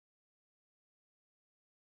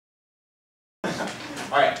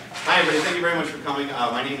All right. Hi, everybody. Thank you very much for coming.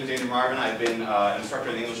 My name is Andrew Marvin. I've been an instructor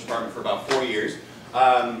in the English department for about 4 years.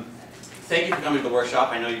 Thank you for coming to the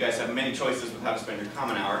workshop. I know you guys have many choices with how to spend your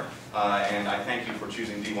common hour, and I thank you for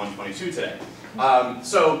choosing D122 today.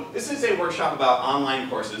 So this is a workshop about online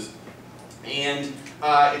courses, and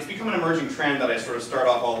it's become an emerging trend that I sort of start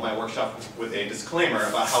off all of my workshops with a disclaimer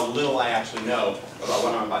about how little I actually know about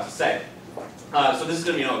what I'm about to say. So this is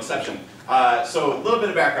going to be no exception. So a little bit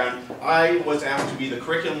of background. I was asked to be the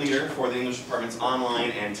curriculum leader for the English department's online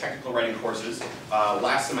and technical writing courses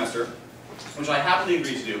last semester, which I happily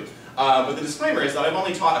agreed to do. But the disclaimer is that I've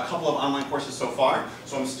only taught a couple of online courses so far,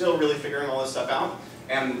 so I'm still really figuring all this stuff out.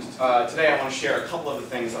 And today I want to share a couple of the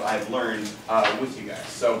things that I've learned with you guys.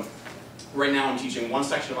 So right now I'm teaching one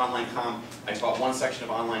section of online comp. I taught one section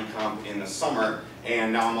of online comp in the summer,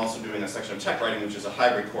 and now I'm also doing a section of tech writing, which is a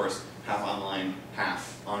hybrid course, half online,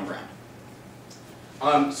 half on-ground.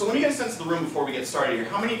 So let me get a sense of the room before we get started here.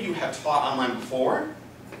 How many of you have taught online before?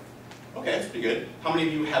 Okay, that's pretty good. How many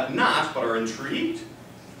of you have not, but are intrigued?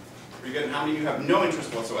 Pretty good. And how many of you have no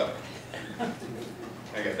interest whatsoever?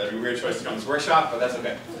 Okay, that'd be a weird choice to come to this workshop, but that's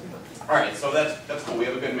okay. All right, so that's cool. We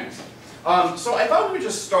have a good mix. So I thought we would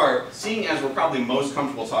just start, seeing as we're probably most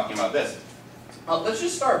comfortable talking about this. Let's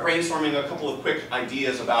just start brainstorming a couple of quick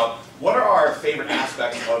ideas about what are our favorite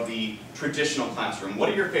aspects of the traditional classroom. What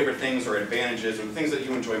are your favorite things or advantages or things that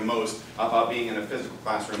you enjoy most about being in a physical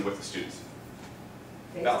classroom with the students?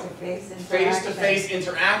 Face-to-face interaction. Face-to-face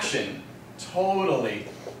interaction. Totally.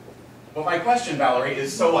 Well, my question, Valerie,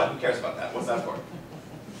 is so what? Who cares about that? What's that for?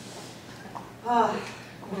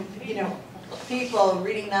 You know, people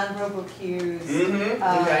reading nonverbal cues.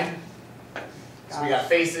 Okay. So we got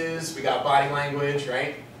faces, we got body language,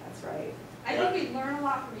 right? That's right. I think we learn a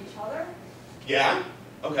lot from each other. Yeah?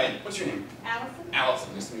 Okay. What's your name? Allison.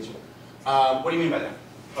 Allison. Nice to meet you. What do you mean by that?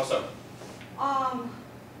 How so? I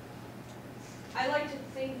like to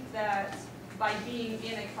think that by being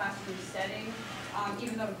in a classroom setting,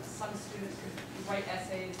 even though some students could write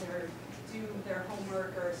essays or do their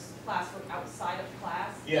homework or classwork outside of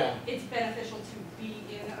class, yeah, it's beneficial to be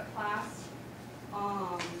in a class.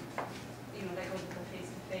 You know, that goes with the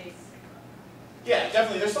face-to-face. Yeah,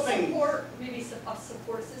 definitely. There's something. Support, maybe a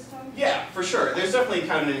support system. Yeah, for sure. There's definitely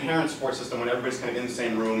kind of an inherent support system when everybody's kind of in the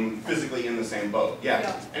same room, physically in the same boat.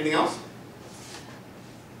 Yeah. Anything else?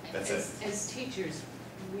 That's it. As teachers,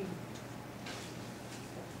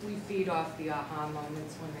 we feed off the aha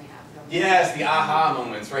moments when they have them. Yes, the aha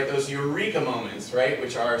moments, right? Those eureka moments, right?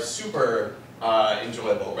 Which are super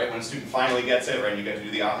enjoyable, right? When a student finally gets it, right? You get to do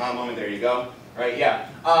the aha moment. There you go. Right? Yeah.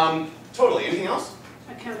 Totally. Anything else?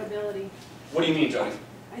 Accountability. What do you mean, Jody?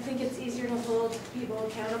 I think it's easier to hold people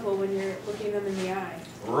accountable when you're looking them in the eye.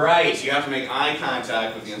 Right. You have to make eye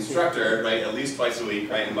contact with the instructor, right? At least twice a week,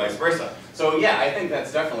 right? And vice versa. So yeah, I think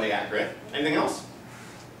that's definitely accurate. Anything else?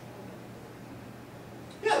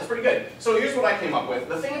 Yeah, that's pretty good. So here's what I came up with.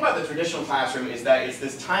 The thing about the traditional classroom is that it's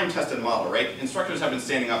this time-tested model, right? Instructors have been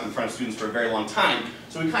standing up in front of students for a very long time,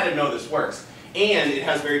 so we kind of know this works. And it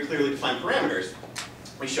has very clearly defined parameters.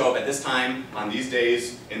 We show up at this time, on these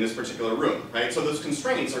days, in this particular room, right? So those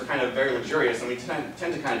constraints are kind of very luxurious, and we tend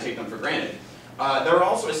to kind of take them for granted. There are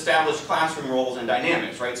also established classroom roles and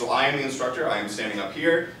dynamics, right? So I am the instructor, I am standing up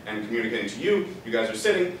here and communicating to you. You guys are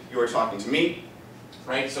sitting, you are talking to me,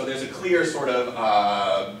 right? So there's a clear sort of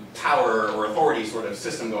power or authority sort of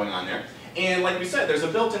system going on there. And like we said, there's a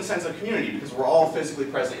built-in sense of community because we're all physically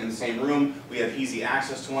present in the same room. We have easy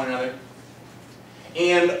access to one another.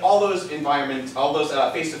 And all those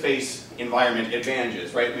face-to-face environment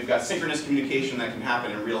advantages, right? We've got synchronous communication that can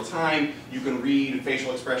happen in real time. You can read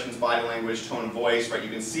facial expressions, body language, tone of voice, right? You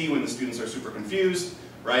can see when the students are super confused,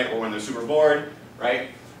 right? Or when they're super bored,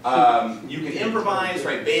 right? You can improvise,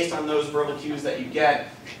 right? Based on those verbal cues that you get.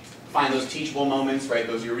 Find those teachable moments, right?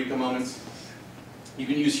 Those eureka moments. You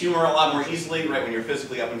can use humor a lot more easily, right? When you're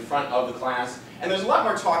physically up in front of the class. And there's a lot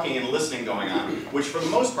more talking and listening going on, which for the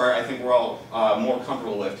most part, I think we're all more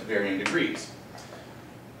comfortable with to varying degrees.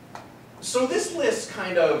 So this list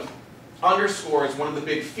kind of underscores one of the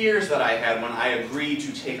big fears that I had when I agreed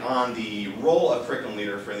to take on the role of curriculum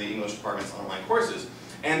leader for the English department's online courses.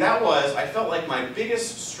 And that was, I felt like my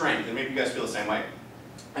biggest strength, and maybe you guys feel the same way,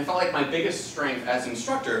 I felt like my biggest strength as an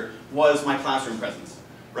instructor was my classroom presence.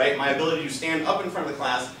 Right? My ability to stand up in front of the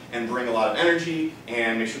class and bring a lot of energy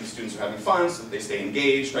and make sure the students are having fun so that they stay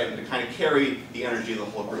engaged, right? And to kind of carry the energy of the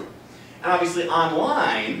whole group. And obviously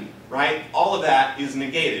online, right, all of that is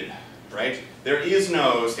negated, right? There is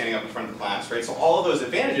no standing up in front of the class, right? So all of those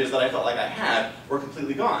advantages that I felt like I had were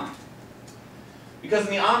completely gone. Because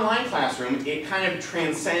in the online classroom, it kind of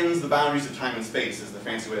transcends the boundaries of time and space, is the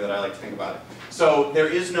fancy way that I like to think about it. So there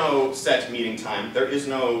is no set meeting time, there is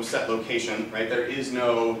no set location, right? There is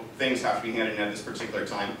no things have to be handed in at this particular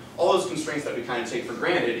time. All those constraints that we kind of take for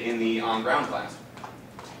granted in the on-ground class.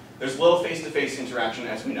 There's little face-to-face interaction,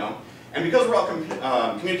 as we know. And because we're all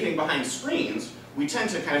communicating behind screens, we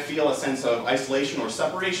tend to kind of feel a sense of isolation or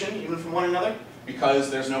separation even from one another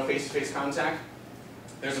because there's no face-to-face contact.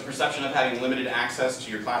 There's a perception of having limited access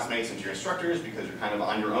to your classmates and to your instructors because you're kind of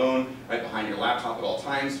on your own, right behind your laptop at all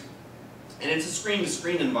times. And it's a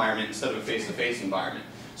screen-to-screen environment instead of a face-to-face environment.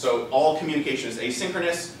 So all communication is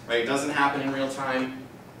asynchronous, right? It doesn't happen in real time.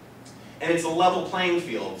 And it's a level playing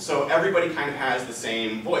field, so everybody kind of has the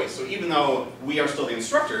same voice. So even though we are still the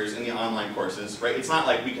instructors in the online courses, right, it's not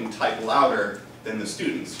like we can type louder than the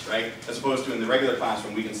students, right? As opposed to in the regular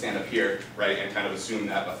classroom, we can stand up here, right, and kind of assume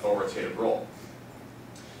that authoritative role.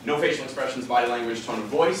 No facial expressions, body language, tone of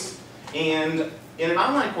voice, and in an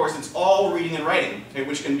online course, it's all reading and writing, okay,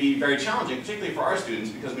 which can be very challenging, particularly for our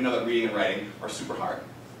students, because we know that reading and writing are super hard.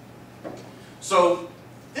 So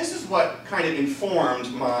this is what kind of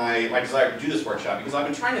informed my desire to do this workshop, because I've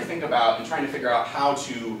been trying to think about and trying to figure out how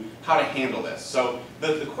to handle this. So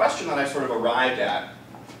the question that I sort of arrived at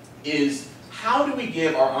is, how do we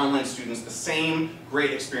give our online students the same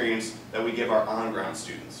great experience that we give our on-ground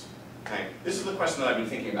students? Okay? This is the question that I've been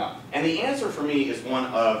thinking about. And the answer for me is one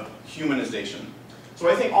of humanization. So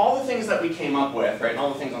I think all the things that we came up with, right, and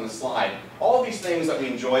all the things on the slide, all of these things that we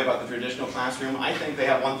enjoy about the traditional classroom, I think they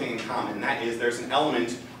have one thing in common, and that is there's an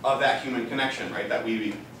element of that human connection, right, that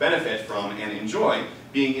we benefit from and enjoy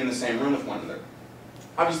being in the same room with one another.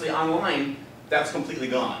 Obviously online, that's completely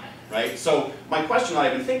gone, right? So my question that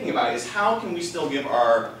I've been thinking about is how can we still give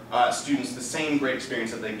our students the same great experience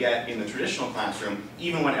that they get in the traditional classroom,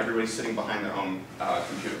 even when everybody's sitting behind their own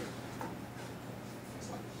computer?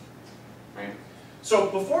 Right?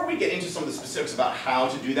 So before we get into some of the specifics about how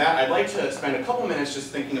to do that, I'd like to spend a couple minutes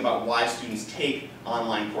just thinking about why students take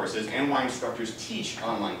online courses and why instructors teach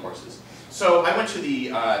online courses. So I went to the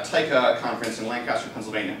TICA conference in Lancaster,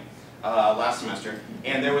 Pennsylvania last semester,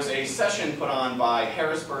 and there was a session put on by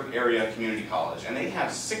Harrisburg Area Community College, and they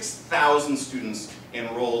have 6,000 students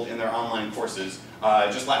enrolled in their online courses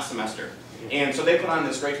just last semester. And so they put on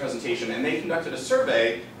this great presentation, and they conducted a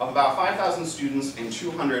survey of about 5,000 students and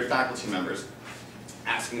 200 faculty members,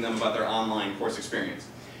 asking them about their online course experience.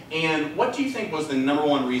 And what do you think was the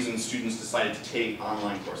 #1 reason students decided to take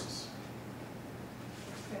online courses?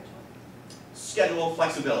 Schedule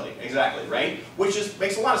flexibility, exactly, right? Which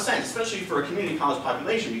makes a lot of sense, especially for a community college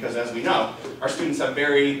population, because as we know, our students have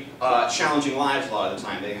very challenging lives a lot of the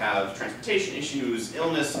time. They have transportation issues,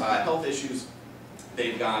 illness, health issues.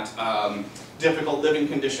 They've got difficult living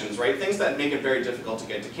conditions, right? Things that make it very difficult to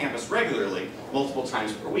get to campus regularly, multiple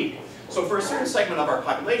times per week. So for a certain segment of our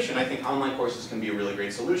population, I think online courses can be a really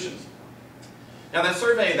great solution. Now that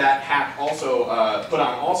survey that HAC also put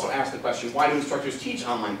on also asked the question, why do instructors teach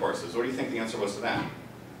online courses? What do you think the answer was to that?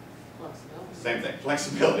 Flexibility. Same thing,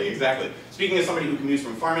 flexibility, exactly. Speaking as somebody who commutes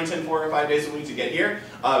from Farmington 4 or 5 days a week to get here,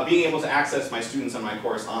 being able to access my students and my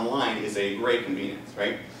course online is a great convenience,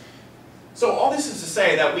 right? So all this is to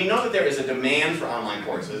say that we know that there is a demand for online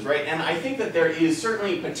courses, right? And I think that there is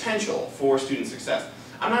certainly potential for student success.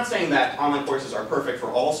 I'm not saying that online courses are perfect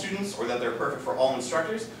for all students or that they're perfect for all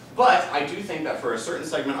instructors, but I do think that for a certain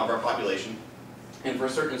segment of our population and for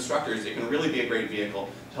certain instructors, it can really be a great vehicle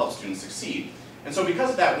to help students succeed. And so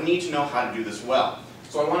because of that, we need to know how to do this well.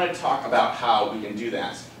 So I wanted to talk about how we can do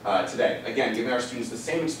that today. Again, giving our students the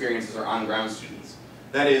same experience as our on-ground students.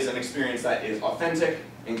 That is an experience that is authentic,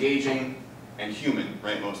 engaging, and human,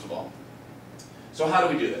 right, most of all. So how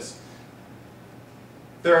do we do this?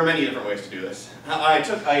 There are many different ways to do this. I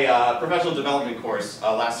took a professional development course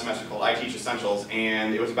last semester called iTeach Essentials,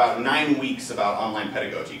 and it was about 9 weeks about online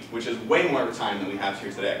pedagogy, which is way more time than we have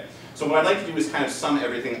here today. So what I'd like to do is kind of sum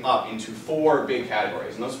everything up into 4 big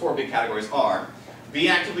categories, and those 4 big categories are: be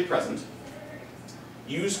actively present,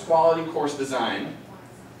 use quality course design,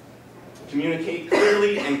 communicate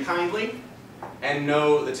clearly and kindly, and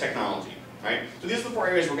know the technology. Right? So these are the 4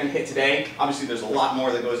 areas we're going to hit today. Obviously there's a lot more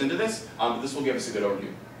that goes into this, but this will give us a good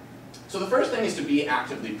overview. So the first thing is to be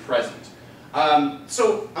actively present.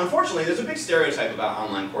 So unfortunately there's a big stereotype about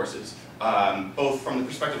online courses, both from the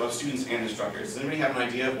perspective of students and instructors. Does anybody have an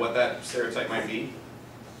idea of what that stereotype might be?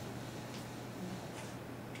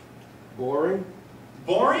 Boring?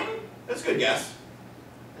 Boring? That's a good guess.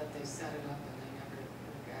 That they set it up and they never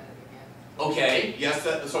look at it again. Okay, yes,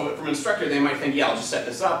 so from an instructor they might think, yeah, I'll just set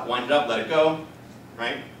this up, wind it up, let it go,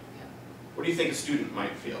 right? Yeah. What do you think a student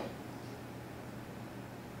might feel?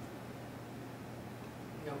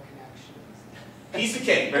 piece of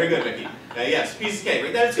cake. Very good, Vicky. Yes, piece of cake.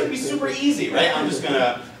 Right? That it's going to be super easy, right?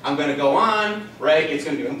 I'm going to go on, right? It's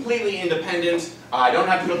going to be completely independent. I don't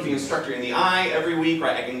have to look the instructor in the eye every week,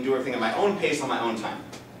 right? I can do everything at my own pace on my own time.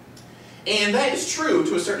 And that is true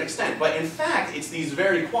to a certain extent, but in fact, it's these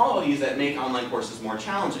very qualities that make online courses more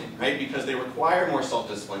challenging, right? Because they require more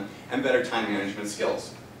self-discipline and better time management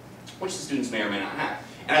skills, which the students may or may not have.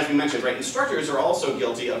 And as we mentioned, right, instructors are also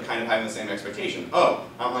guilty of kind of having the same expectation. Oh,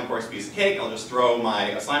 online course, piece of cake, I'll just throw my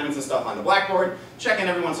assignments and stuff on the blackboard, check in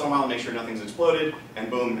every once in a while, make sure nothing's exploded,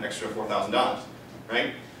 and boom, extra $4,000,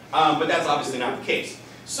 right? But that's obviously not the case.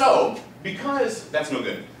 So, because that's no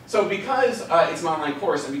good. So because it's an online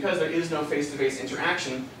course and because there is no face-to-face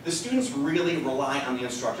interaction, the students really rely on the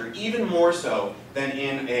instructor even more so than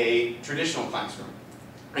in a traditional classroom.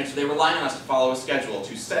 Right? So they rely on us to follow a schedule,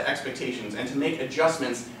 to set expectations, and to make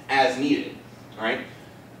adjustments as needed. All right?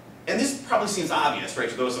 And this probably seems obvious, right,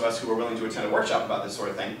 to those of us who are willing to attend a workshop about this sort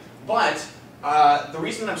of thing, but the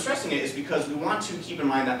reason I'm stressing it is because we want to keep in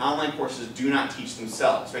mind that online courses do not teach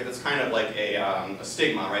themselves, right? That's kind of like a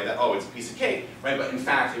stigma, right? That, oh, it's a piece of cake, right? But in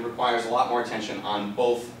fact, it requires a lot more attention on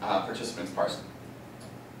both participants' parts.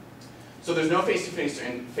 So there's no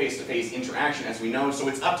face-to-face interaction, as we know, so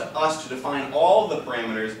it's up to us to define all the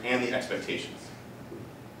parameters and the expectations.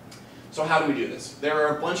 So how do we do this? There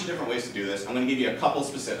are a bunch of different ways to do this. I'm going to give you a couple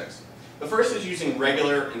specifics. The first is using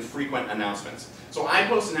regular and frequent announcements. So I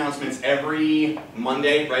post announcements every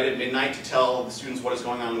Monday, right at midnight, to tell the students what is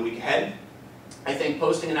going on in the week ahead. I think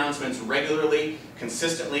posting announcements regularly,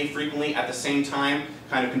 consistently, frequently, at the same time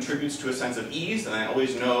kind of contributes to a sense of ease, and I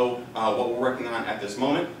always know what we're working on at this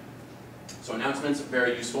moment. So announcements are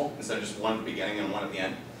very useful, instead of just one at the beginning and one at the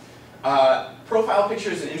end. Profile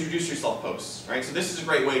pictures and introduce yourself posts, right? So this is a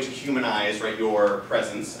great way to humanize, right, your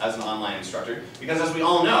presence as an online instructor, because as we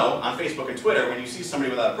all know, on Facebook and Twitter, when you see somebody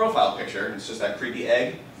without a profile picture, it's just that creepy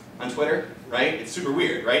egg on Twitter, right? It's super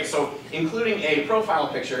weird, right? So including a profile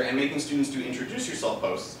picture and making students do introduce yourself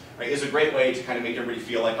posts, right, is a great way to kind of make everybody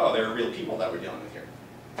feel like, oh, there are real people that we're dealing with here.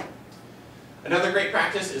 Another great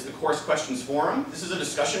practice is the Course Questions Forum. This is a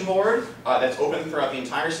discussion board that's open throughout the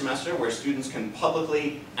entire semester where students can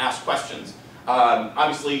publicly ask questions.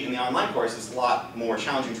 Obviously, in the online course, it's a lot more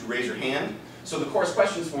challenging to raise your hand. So the Course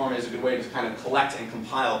Questions Forum is a good way to kind of collect and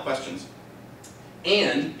compile questions.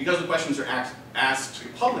 And because the questions are asked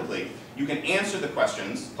publicly, you can answer the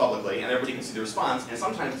questions publicly and everybody can see the response, and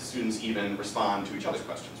sometimes the students even respond to each other's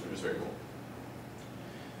questions, which is very cool.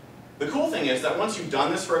 The cool thing is that once you've done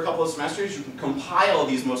this for a couple of semesters, you can compile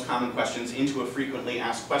these most common questions into a frequently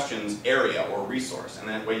asked questions area or resource, and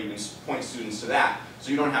that way you can point students to that, so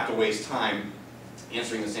you don't have to waste time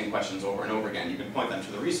answering the same questions over and over again. You can point them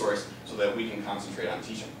to the resource so that we can concentrate on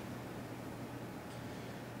teaching.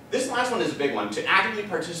 This last one is a big one, to actively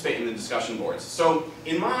participate in the discussion boards. So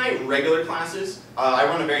in my regular classes, I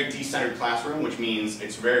run a very decentered classroom, which means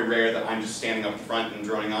it's very rare that I'm just standing up front and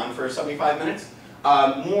droning on for 75 minutes.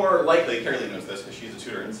 More likely, Carly knows this because she's a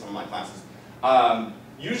tutor in some of my classes,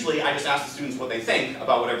 usually I just ask the students what they think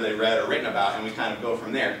about whatever they read or written about, and we kind of go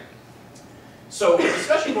from there. So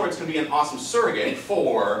discussion boards can be an awesome surrogate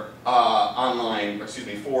for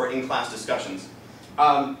for in-class discussions.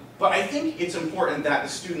 But I think it's important that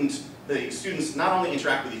the students not only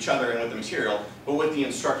interact with each other and with the material, but with the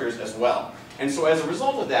instructors as well. And so as a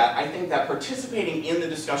result of that, I think that participating in the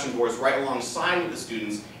discussion boards right alongside with the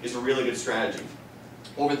students is a really good strategy.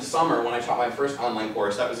 Over the summer, when I taught my first online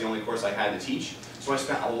course, that was the only course I had to teach, so I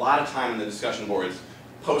spent a lot of time in the discussion boards,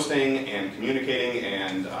 posting and communicating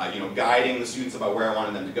and guiding the students about where I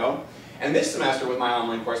wanted them to go. And this semester with my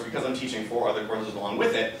online course, because I'm teaching 4 other courses along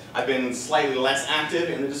with it, I've been slightly less active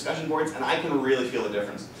in the discussion boards, and I can really feel the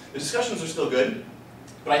difference. The discussions are still good,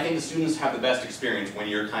 but I think the students have the best experience when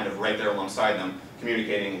you're kind of right there alongside them,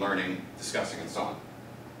 communicating, learning, discussing, and so on.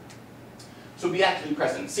 So be actively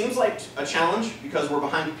present. Seems like a challenge because we're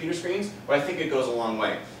behind computer screens, but I think it goes a long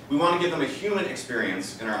way. We want to give them a human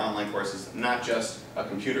experience in our online courses, not just a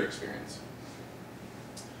computer experience.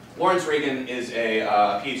 Lawrence Reagan is a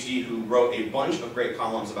PhD who wrote a bunch of great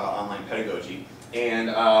columns about online pedagogy. And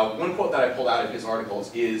one quote that I pulled out of his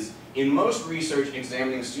articles is, "In most research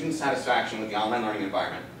examining student satisfaction with the online learning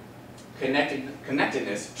environment,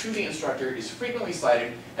 connectedness to the instructor is frequently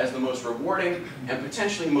cited as the most rewarding and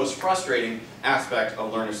potentially most frustrating aspect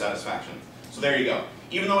of learner satisfaction." So there you go.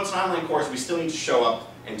 Even though it's an online course, we still need to show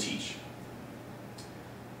up and teach.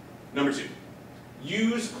 Number 2,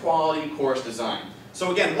 use quality course design.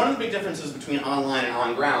 So again, one of the big differences between online and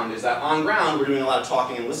on ground is that on ground we're doing a lot of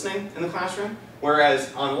talking and listening in the classroom,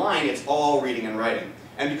 whereas online it's all reading and writing.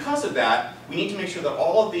 And because of that, we need to make sure that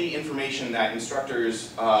all of the information that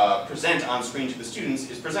instructors present on screen to the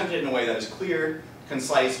students is presented in a way that is clear,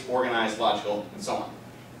 concise, organized, logical, and so on.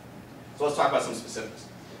 So let's talk about some specifics.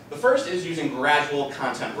 The first is using gradual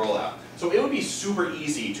content rollout. So it would be super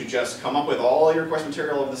easy to just come up with all your course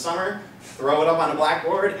material over the summer, throw it up on a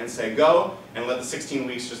blackboard, and say go, and let the 16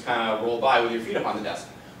 weeks just kind of roll by with your feet up on the desk.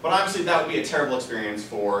 But obviously that would be a terrible experience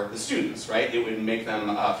for the students, right? It would make them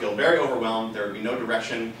feel very overwhelmed, there would be no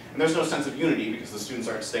direction, and there's no sense of unity because the students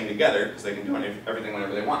aren't staying together because they can do everything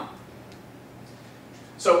whenever they want.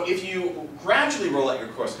 So if you gradually roll out your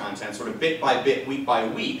course content, sort of bit by bit, week by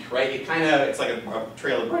week, right? It's like a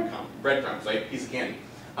trail of breadcrumbs, right? Piece of candy.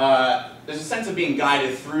 There's a sense of being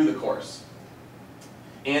guided through the course.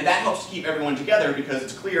 And that helps to keep everyone together because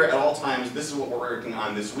it's clear at all times this is what we're working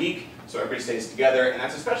on this week, so everybody stays together, and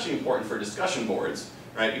that's especially important for discussion boards,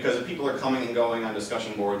 right? Because if people are coming and going on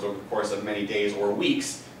discussion boards over the course of many days or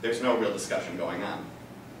weeks, there's no real discussion going on.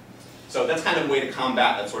 So that's kind of a way to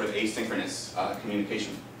combat that sort of asynchronous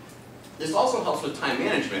communication. This also helps with time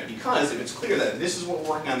management because if it's clear that this is what we're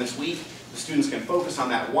working on this week, the students can focus on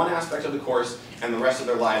that one aspect of the course and the rest of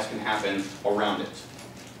their lives can happen around it.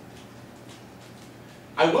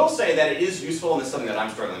 I will say that it is useful, and this is something that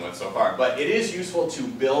I'm struggling with so far, but it is useful to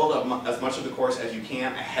build as much of the course as you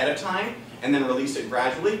can ahead of time and then release it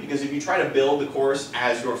gradually, because if you try to build the course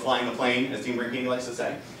as you're flying the plane, as Dean Brinkini likes to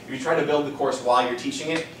say, if you try to build the course while you're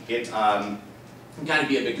teaching it, it can kind of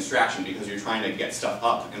be a big distraction because you're trying to get stuff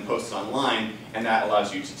up and posted online, and that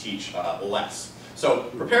allows you to teach less. So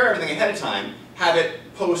prepare everything ahead of time, have it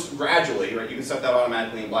post gradually, right? You can set that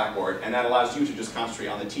automatically in Blackboard, and that allows you to just concentrate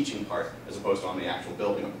on the teaching part as opposed to on the actual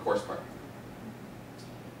building of the course part.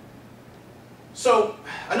 So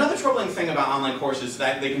another troubling thing about online courses is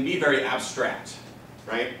that they can be very abstract,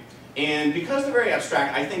 right? And because they're very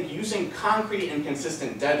abstract, I think using concrete and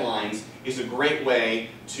consistent deadlines is a great way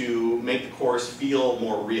to make the course feel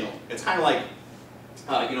more real. It's kind of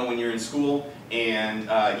like, you know, when you're in school and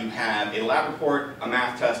you have a lab report, a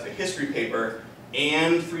math test, a history paper,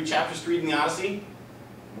 and 3 chapters to read in the Odyssey,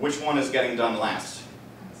 which one is getting done last?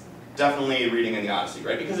 Definitely reading in the Odyssey,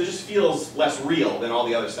 right? Because it just feels less real than all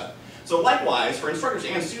the other stuff. So likewise, for instructors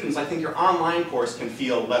and students, I think your online course can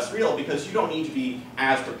feel less real because you don't need to be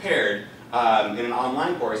as prepared in an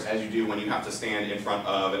online course as you do when you have to stand in front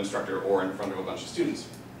of an instructor or in front of a bunch of students.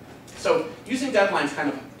 So using deadlines kind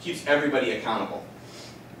of keeps everybody accountable.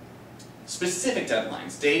 Specific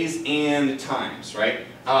deadlines, days and times, right?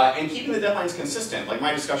 And keeping the deadlines consistent, like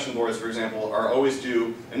my discussion boards, for example, are always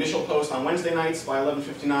due initial post on Wednesday nights by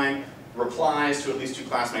 11:59, replies to at least 2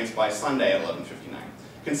 classmates by Sunday at 11:59.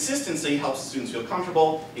 Consistency helps the students feel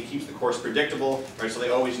comfortable, it keeps the course predictable, right, so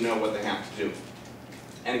they always know what they have to do.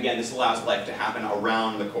 And again, this allows life to happen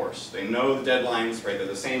around the course. They know the deadlines, right, they're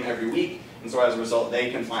the same every week, and so as a result,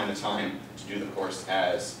 they can find the time to do the course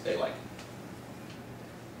as they like.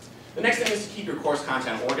 The next thing is to keep your course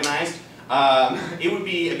content organized. It would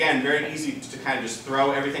be, again, very easy to kind of just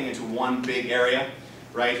throw everything into one big area,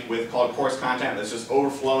 right, called course content that's just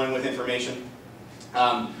overflowing with information.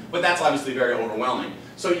 But that's obviously very overwhelming.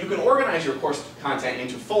 So you can organize your course content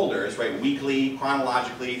into folders, right, weekly,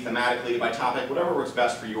 chronologically, thematically, by topic, whatever works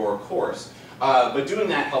best for your course. But doing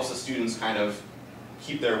that helps the students kind of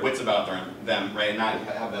keep their wits about them, right, and not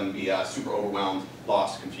have them be super overwhelmed,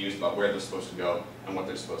 lost, confused about where they're supposed to go and what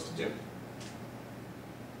they're supposed to do.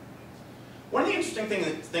 One of the interesting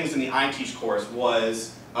things in the iTeach course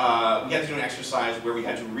was we had to do an exercise where we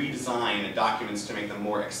had to redesign documents to make them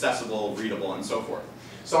more accessible, readable, and so forth.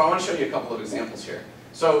 So I want to show you a couple of examples here.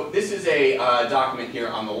 So this is a document here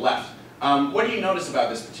on the left. What do you notice about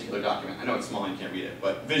this particular document? I know it's small and you can't read it,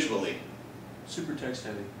 but visually. Super text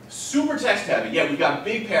heavy. Super text heavy. Yeah, we've got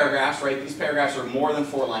big paragraphs, right? These paragraphs are more than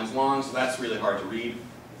 4 lines long, so that's really hard to read.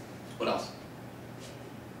 What else?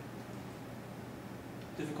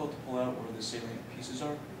 Difficult to pull out where the salient pieces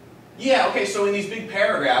are. Yeah, okay, so in these big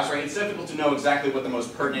paragraphs, right, it's difficult to know exactly what the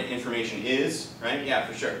most pertinent information is, right? Yeah,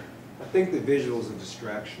 for sure. I think the visual is a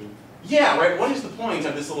distraction. Yeah, right, what is the point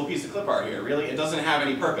of this little piece of clip art here? Really, it doesn't have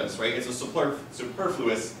any purpose, right? It's a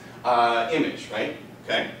superfluous image, right?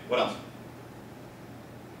 Okay, what else?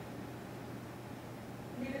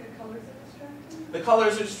 Maybe the colors are distracting? The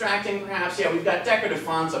colors are distracting, perhaps. Yeah, we've got decorative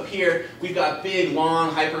fonts up here. We've got big,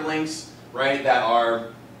 long hyperlinks, right, that are,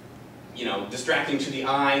 you know, distracting to the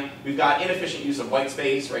eye. We've got inefficient use of white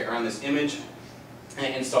space, right, around this image,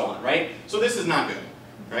 and so on, right? So this is not good,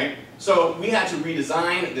 right? So we had to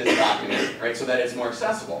redesign this document, right, so that it's more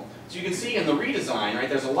accessible. So you can see in the redesign, right,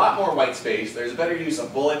 there's a lot more white space. There's a better use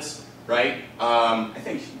of bullets, right? I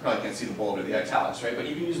think you probably can't see the bold or the italics, right? But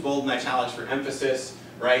you can use bold and italics for emphasis,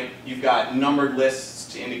 right? You've got numbered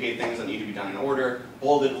lists to indicate things that need to be done in order,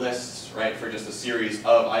 bolded lists, right, for just a series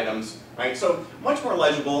of items, right? So much more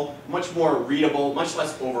legible, much more readable, much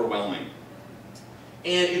less overwhelming.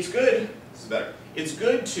 And it's good, this is better, it's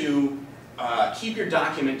good to keep your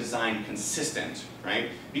document design consistent, right?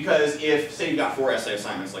 Because if, say you've got 4 essay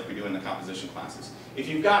assignments like we do in the composition classes, if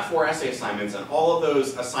you've got 4 essay assignments and all of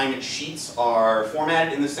those assignment sheets are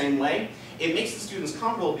formatted in the same way, it makes the students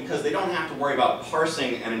comfortable because they don't have to worry about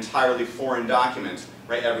parsing an entirely foreign document,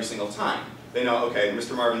 right, every single time. They know, okay,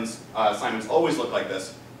 Mr. Marvin's assignments always look like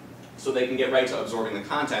this, so they can get right to absorbing the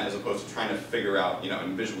content as opposed to trying to figure out,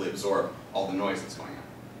 and visually absorb all the noise that's going on.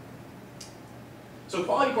 So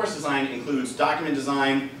quality course design includes document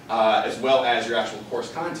design as well as your actual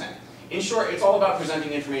course content. In short, it's all about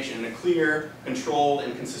presenting information in a clear, controlled,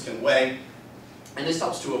 and consistent way. And this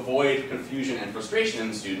helps to avoid confusion and frustration in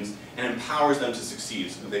the students and empowers them to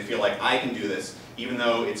succeed so that they feel like I can do this, even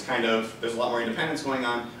though it's kind of, there's a lot more independence going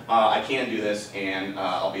on, I can do this and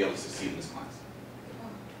I'll be able to succeed in this class.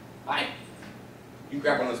 Hi. You can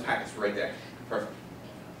grab one of those packets right there. Perfect.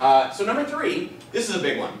 So number 3, this is a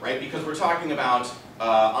big one, right? Because we're talking about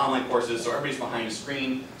online courses, so everybody's behind a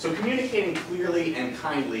screen. So communicating clearly and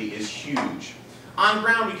kindly is huge. On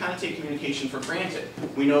ground, we kind of take communication for granted.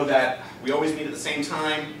 We know that we always meet at the same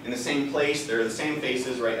time, in the same place, there are the same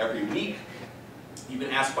faces, right, every week. You can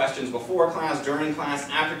ask questions before class, during class,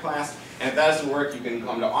 after class, and if that doesn't work, you can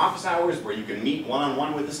come to office hours where you can meet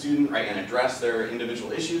one-on-one with the student, right, and address their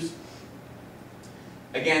individual issues.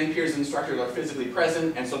 Again, peers and instructors are physically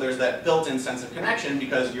present, and so there's that built-in sense of connection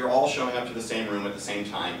because you're all showing up to the same room at the same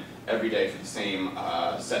time every day for the same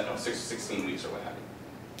set of 16 weeks or what have you.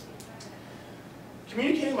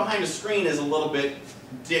 Communicating behind a screen is a little bit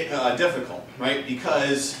difficult, right?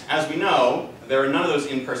 Because, as we know, there are none of those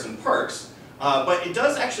in-person perks, but it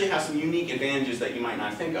does actually have some unique advantages that you might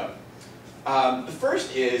not think of. The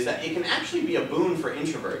first is that it can actually be a boon for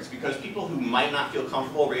introverts because people who might not feel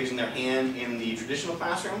comfortable raising their hand in the traditional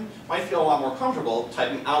classroom might feel a lot more comfortable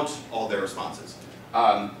typing out all their responses.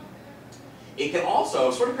 It can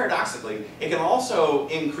also, sort of paradoxically, it can also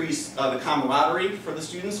increase the camaraderie for the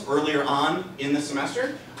students earlier on in the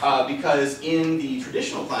semester because in the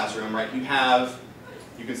traditional classroom, right,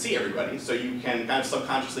 you can see everybody, so you can kind of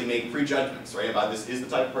subconsciously make prejudgments, right, about this is the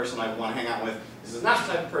type of person I would want to hang out with, this is not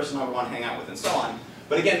the type of person I would want to hang out with, and so on.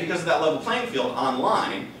 But again, because of that level playing field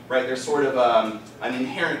online, right, there's sort of an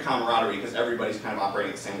inherent camaraderie because everybody's kind of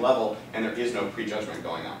operating at the same level and there is no prejudgment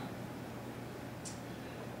going on.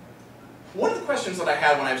 One of the questions that I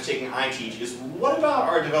had when I was taking iTeach is, what about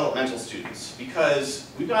our developmental students? Because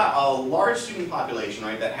we've got a large student population,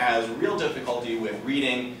 right, that has real difficulty with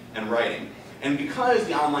reading and writing. And because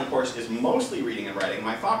the online course is mostly reading and writing,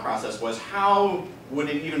 my thought process was, how would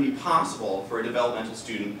it even be possible for a developmental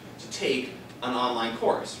student to take an online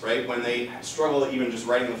course, right? When they struggle even just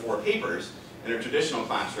writing the 4 papers in a traditional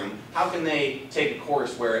classroom, how can they take a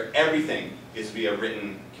course where everything is via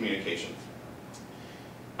written communication?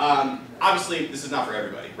 Obviously, this is not for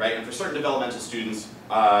everybody, right? And for certain developmental students,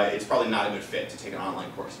 it's probably not a good fit to take an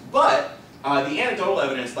online course. But the anecdotal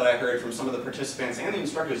evidence that I heard from some of the participants and the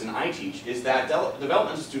instructors in iTeach is that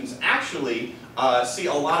developmental students actually see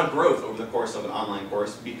a lot of growth over the course of an online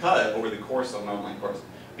course because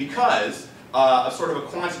of sort of a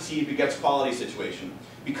quantity begets quality situation.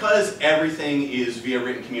 Because everything is via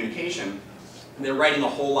written communication, they're writing a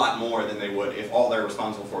whole lot more than they would if all they're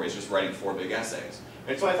responsible for is just writing 4 big essays.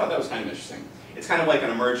 Right, so I thought that was kind of interesting. It's kind of like an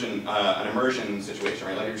immersion situation,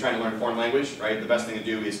 right? Like if you're trying to learn a foreign language, right? The best thing to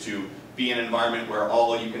do is to be in an environment where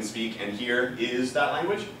all you can speak and hear is that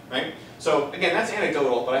language, right? So again, that's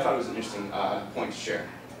anecdotal, but I thought it was an interesting point to share.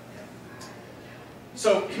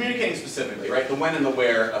 So communicating specifically, right? The when and the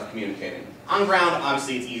where of communicating. On ground,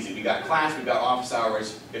 obviously it's easy. We got class, we've got office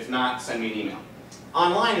hours. If not, send me an email.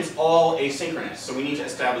 Online, it's all asynchronous, so we need to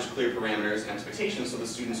establish clear parameters and expectations so the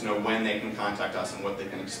students know when they can contact us and what they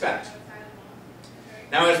can expect.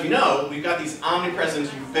 Now, as we know, we've got these omnipresent,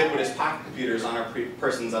 ubiquitous pocket computers on our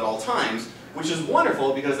persons at all times, which is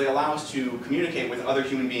wonderful because they allow us to communicate with other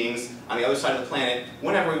human beings on the other side of the planet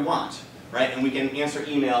whenever we want, right? And we can answer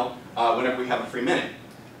email whenever we have a free minute.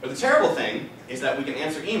 But the terrible thing is that we can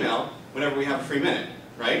answer email whenever we have a free minute,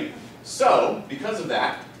 right? So, because of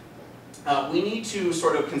that, we need to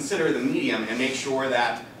sort of consider the medium and make sure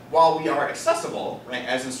that while we are accessible, right,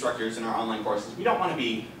 as instructors in our online courses, we don't want to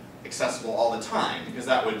be accessible all the time because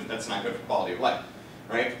that's not good for quality of life,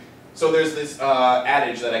 right? So there's this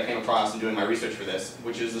adage that I came across in doing my research for this,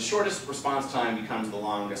 which is the shortest response time becomes the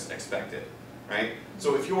longest expected, right?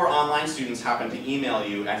 So if your online students happen to email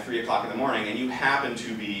you at 3 o'clock in the morning and you happen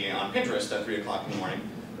to be on Pinterest at 3 o'clock in the morning,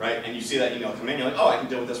 right, and you see that email come in, you're like, oh, I can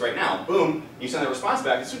deal with this right now. Boom, you send that response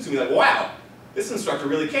back, the student's gonna be like, wow, this instructor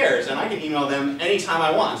really cares, and I can email them anytime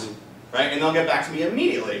I want, right? And they'll get back to me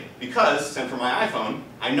immediately because, sent from my iPhone,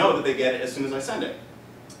 I know that they get it as soon as I send it.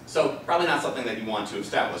 So probably not something that you want to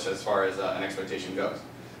establish as far as an expectation goes.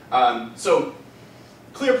 So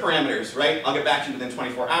clear parameters, right? I'll get back to you within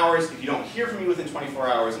 24 hours. If you don't hear from me within 24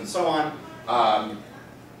 hours, and so on.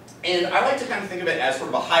 And I like to kind of think of it as sort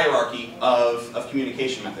of a hierarchy of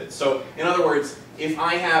communication methods. So in other words, if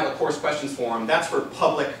I have a course questions forum, that's for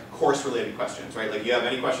public course-related questions, right? Like you have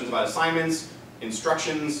any questions about assignments,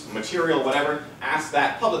 instructions, material, whatever, ask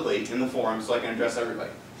that publicly in the forum so I can address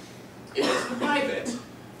everybody. If it's private,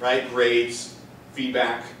 right, grades,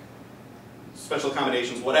 feedback, special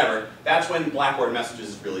accommodations, whatever, that's when Blackboard Messages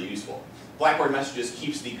is really useful. Blackboard Messages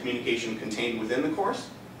keeps the communication contained within the course,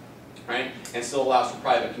 right, and still allows for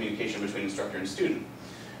private communication between instructor and student.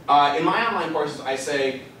 In my online courses, I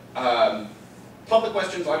say public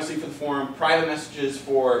questions, obviously, for the forum, private messages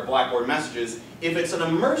for Blackboard Messages. If it's an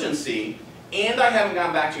emergency and I haven't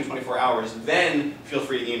gotten back to you in 24 hours, then feel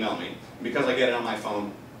free to email me. Because I get it on my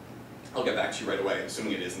phone, I'll get back to you right away,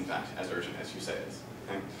 assuming it is, in fact, as urgent as you say it is.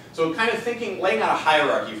 Okay? So kind of laying out a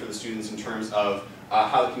hierarchy for the students in terms of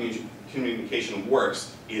how the communication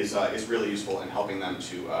works is really useful in helping them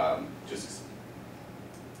to just.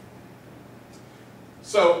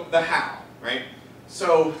 So the how, right?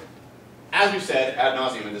 So as we've said ad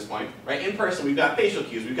nauseum at this point, right? In person, we've got facial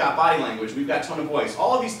cues, we've got body language, we've got tone of voice.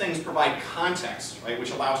 All of these things provide context, right,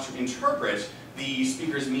 which allows us to interpret the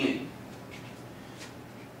speaker's meaning.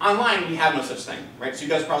 Online, we have no such thing, right? So you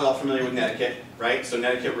guys are probably all familiar with netiquette, right? So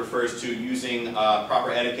netiquette refers to using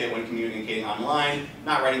proper etiquette when communicating online,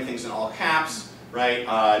 not writing things in all caps, right?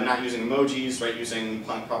 Not using emojis, right? Using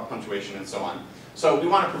proper punctuation and so on. So we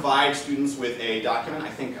want to provide students with a document. I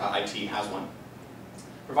think IT has one.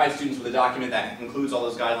 Provide students with a document that includes all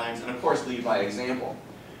those guidelines, and of course lead by example.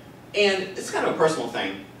 And it's kind of a personal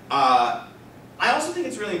thing. I also think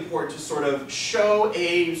it's really important to sort of show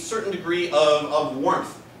a certain degree of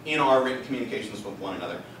warmth in our written communications with one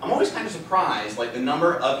another. I'm always kind of surprised, like the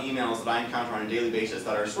number of emails that I encounter on a daily basis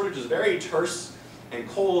that are sort of just very terse and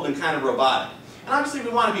cold and kind of robotic. And obviously we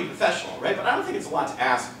want to be professional, right? But I don't think it's a lot to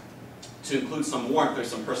ask to include some warmth or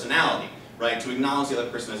some personality, right? To acknowledge the other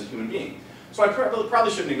person as a human being. So I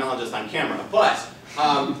probably shouldn't acknowledge this on camera, but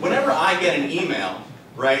whenever I get an email,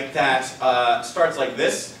 right, that starts like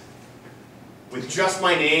this, with just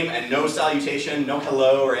my name and no salutation, no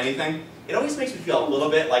hello or anything, it always makes me feel a little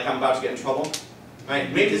bit like I'm about to get in trouble,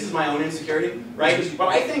 right? Maybe this is my own insecurity, right? But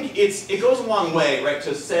I think it goes a long way, right,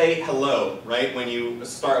 to say hello, right, when you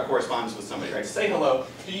start a correspondence with somebody, right? To say hello,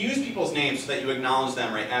 to use people's names so that you acknowledge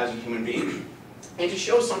them, right, as a human being, and to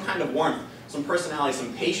show some kind of warmth, some personality,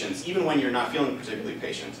 some patience, even when you're not feeling particularly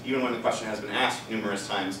patient, even when the question has been asked numerous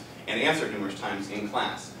times and answered numerous times in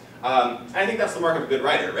class. And I think that's the mark of a good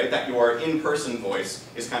writer, right? That your in-person voice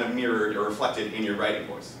is kind of mirrored or reflected in your writing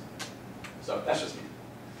voice. So that's just me.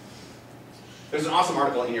 There's an awesome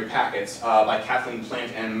article in your packets by Kathleen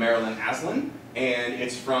Plant and Marilyn Aslan, and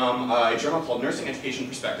it's from a journal called Nursing Education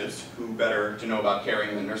Perspectives. Who better to know about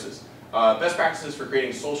caring than nurses? Best practices for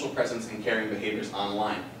creating social presence and caring behaviors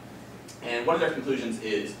online. And one of their conclusions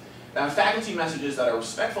is that faculty messages that are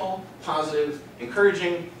respectful, positive,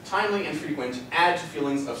 encouraging, timely, and frequent add to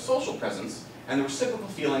feelings of social presence and the reciprocal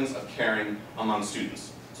feelings of caring among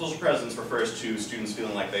students. Social presence refers to students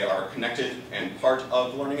feeling like they are connected and part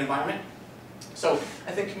of the learning environment. So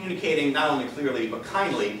I think communicating not only clearly but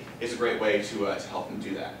kindly is a great way to help them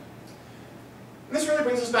do that. And this really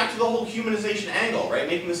brings us back to the whole humanization angle, right?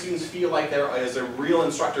 Making the students feel like there is a real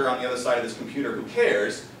instructor on the other side of this computer who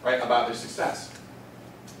cares, right, about their success.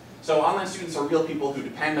 So online students are real people who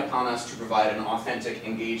depend upon us to provide an authentic,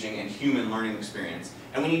 engaging, and human learning experience.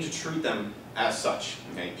 And we need to treat them as such,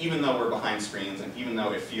 okay? Even though we're behind screens and even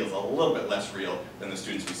though it feels a little bit less real than the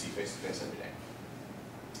students we see face to face every day.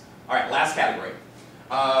 All right, last category.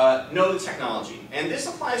 Know the technology. And this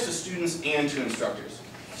applies to students and to instructors.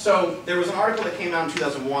 So there was an article that came out in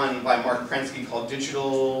 2001 by Mark Prensky called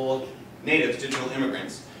Digital Natives, Digital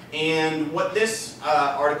Immigrants. And what this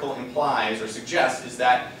article implies or suggests is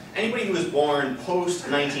that anybody who was born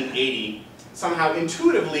post-1980 somehow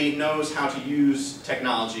intuitively knows how to use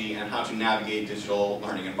technology and how to navigate digital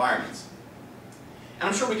learning environments. And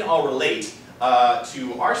I'm sure we can all relate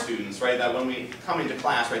to our students, right, that when we come into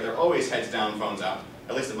class, right, they're always heads down, phones out,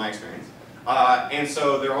 at least in my experience. And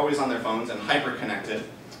so they're always on their phones and hyper-connected.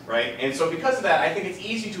 right? And so because of that, I think it's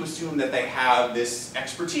easy to assume that they have this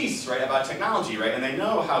expertise, right, about technology, right? And they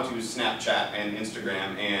know how to use Snapchat and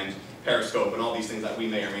Instagram and Periscope and all these things that we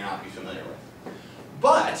may or may not be familiar with.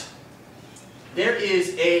 But there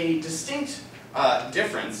is a distinct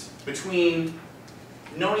difference between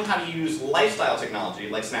knowing how to use lifestyle technology,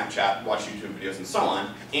 like Snapchat, watch YouTube videos, and so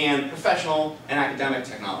on, and professional and academic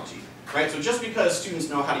technology, right? So just because students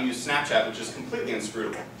know how to use Snapchat, which is completely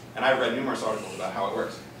inscrutable, and I've read numerous articles about how it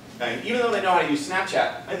works, okay? Even though they know how to use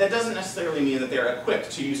Snapchat, right, that doesn't necessarily mean that they're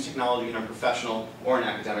equipped to use technology in a professional or an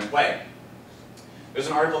academic way. There's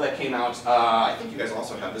an article that came out, I think you guys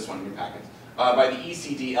also have this one in your packets, by the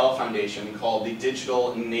ECDL Foundation called The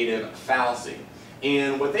Digital Native Fallacy.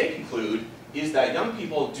 And what they conclude is that young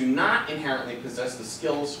people do not inherently possess the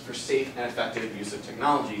skills for safe and effective use of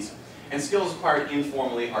technologies, and skills acquired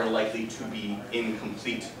informally are likely to be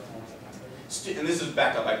incomplete. And this is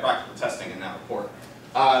backed up by practical testing in that report.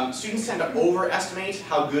 Students tend to overestimate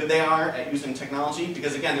how good they are at using technology,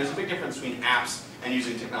 because again, there's a big difference between apps and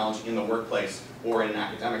using technology in the workplace or in an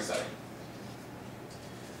academic setting.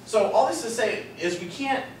 So all this to say is we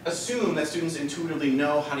can't assume that students intuitively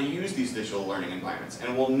know how to use these digital learning environments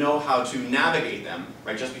and will know how to navigate them,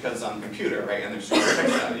 right, just because it's on the computer, right, and they're super tech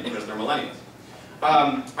savvy because they're millennials.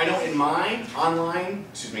 I know in my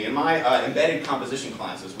embedded composition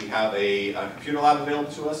classes, we have a computer lab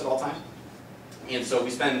available to us at all times. And so we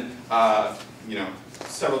spend,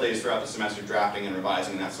 several days throughout the semester drafting and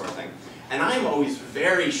revising and that sort of thing. And I'm always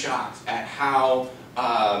very shocked at how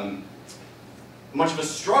much of a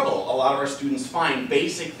struggle a lot of our students find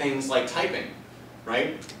basic things like typing,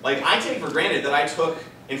 right? Like, I take for granted that I took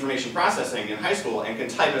information processing in high school and can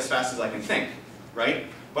type as fast as I can think, right?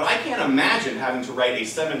 But I can't imagine having to write a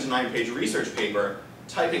 7 to 9 page research paper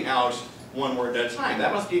typing out one word at a time.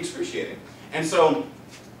 That must be excruciating. And so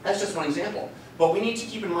that's just one example. But we need to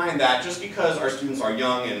keep in mind that just because our students are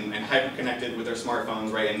young and hyper-connected with their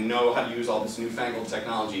smartphones, right, and know how to use all this newfangled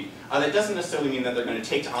technology, that doesn't necessarily mean that they're going to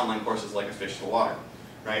take to online courses like a fish to water,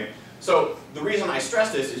 right? So the reason I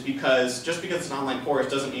stress this is because just because it's an online course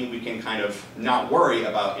doesn't mean we can kind of not worry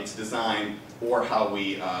about its design or how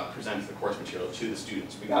we present the course material to the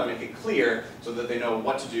students. We've got to make it clear so that they know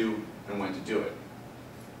what to do and when to do it.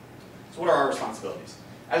 So what are our responsibilities?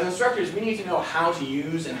 As instructors, we need to know how to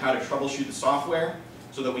use and how to troubleshoot the software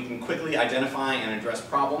so that we can quickly identify and address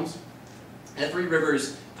problems. At Three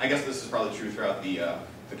Rivers, I guess this is probably true throughout the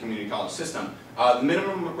community college system, the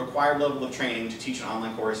minimum required level of training to teach an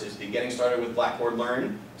online course is the Getting Started with Blackboard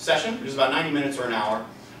Learn session, which is about 90 minutes or an hour.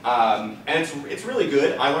 And it's really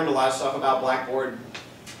good. I learned a lot of stuff about Blackboard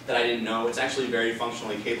that I didn't know. It's actually very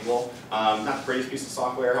functionally capable. Not the greatest piece of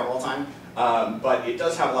software of all time, but it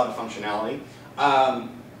does have a lot of functionality.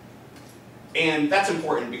 And that's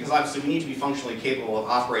important because obviously we need to be functionally capable of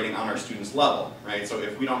operating on our students' level, right? So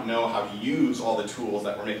if we don't know how to use all the tools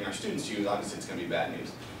that we're making our students use, obviously it's going to be bad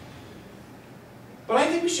news. But I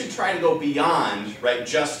think we should try to go beyond, right,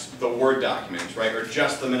 just the Word document, right, or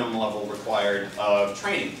just the minimum level required of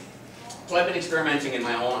training. So I've been experimenting in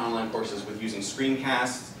my own online courses with using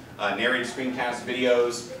screencasts, narrated screencast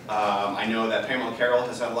videos. I know that Pamela Carroll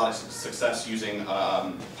has had a lot of success using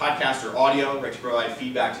podcast or audio, right, to provide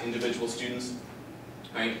feedback to individual students,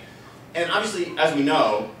 right? And obviously, as we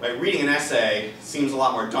know, right, reading an essay seems a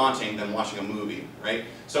lot more daunting than watching a movie, right?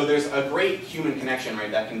 So there's a great human connection,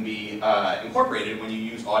 right, that can be incorporated when you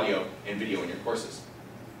use audio and video in your courses.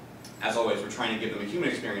 As always, we're trying to give them a human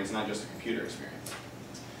experience, not just a computer experience.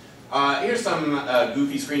 Here's some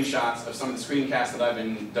goofy screenshots of some of the screencasts that I've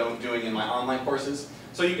been doing in my online courses.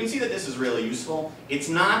 So you can see that this is really useful. It's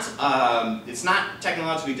not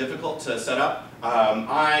technologically difficult to set up.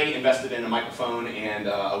 I invested in a microphone and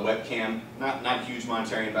a webcam. Not a huge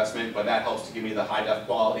monetary investment, but that helps to give me the high def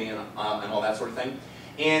quality and all that sort of thing.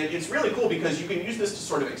 And it's really cool because you can use this to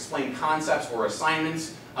sort of explain concepts or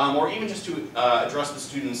assignments, or even just to address the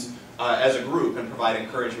students as a group and provide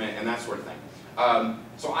encouragement and that sort of thing.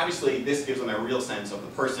 So obviously, this gives them a real sense of the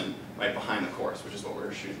person right behind the course, which is what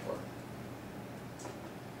we're shooting for.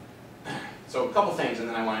 So a couple things, and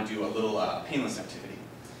then I want to do a little painless activity.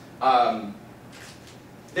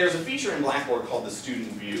 There's a feature in Blackboard called the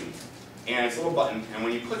Student View, and it's a little button, and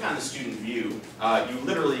when you click on the Student View, you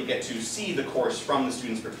literally get to see the course from the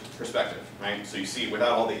student's perspective, right? So you see it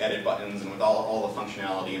without all the edit buttons and with all the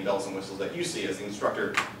functionality and bells and whistles that you see as the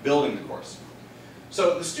instructor building the course.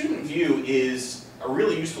 So the Student View is a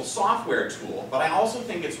really useful software tool, but I also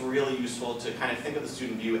think it's really useful to kind of think of the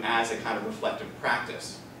Student View as a kind of reflective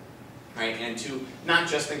practice, right? And to not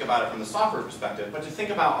just think about it from the software perspective, but to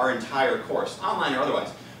think about our entire course, online or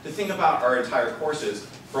otherwise, to think about our entire courses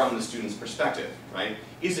from the student's perspective, right?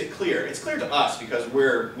 Is it clear? It's clear to us because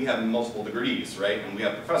we have multiple degrees, right? And we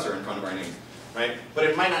have professor in front of our name, right? But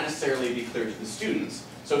it might not necessarily be clear to the students.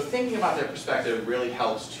 So thinking about their perspective really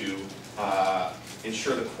helps to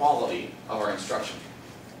ensure the quality of our instruction.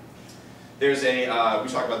 There's a, we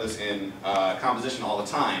talk about this in composition all the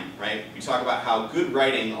time, right? We talk about how good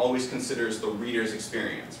writing always considers the reader's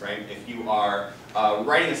experience, right? If you are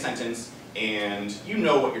writing a sentence and you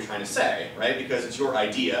know what you're trying to say, right? Because it's your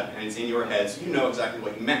idea and it's in your head, so you know exactly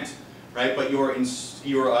what you meant, right? But your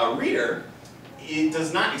reader, it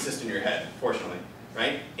does not exist in your head, fortunately,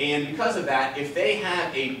 right? And because of that, if they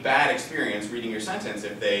have a bad experience reading your sentence,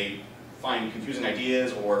 if they find confusing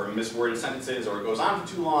ideas or misworded sentences or it goes on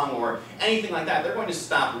for too long or anything like that, they're going to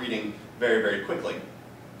stop reading very, very quickly.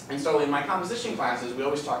 And so in my composition classes, we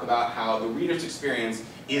always talk about how the reader's experience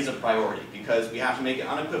is a priority because we have to make it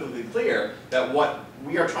unequivocally clear that what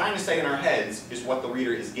we are trying to say in our heads is what the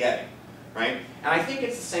reader is getting, right? And I think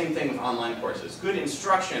it's the same thing with online courses. Good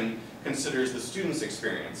instruction considers the student's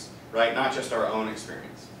experience, right? Not just our own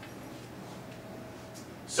experience.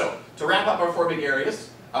 So, to wrap up our 4 big areas,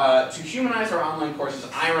 to humanize our online courses,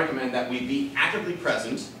 I recommend that we be actively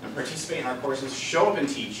present and participate in our courses, show up and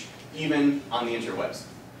teach, even on the interwebs.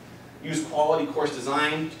 Use quality course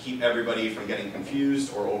design to keep everybody from getting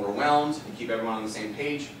confused or overwhelmed and keep everyone on the same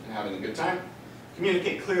page and having a good time.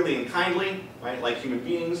 Communicate clearly and kindly, right, like human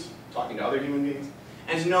beings, talking to other human beings.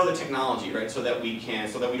 And to know the technology, right, so that we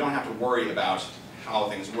don't have to worry about how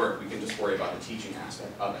things work. We can just worry about the teaching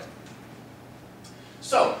aspect of it.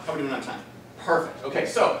 So, how are we doing on time? Perfect. Okay,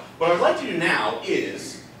 so what I'd like to do now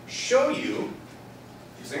is show you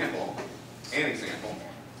an example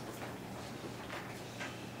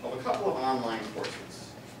of a couple of online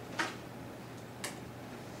courses.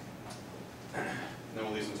 Then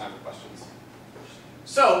we'll leave some time for questions.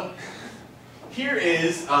 So, here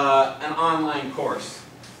is an online course.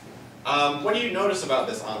 What do you notice about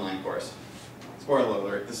this online course? Spoiler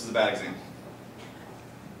alert, this is a bad example.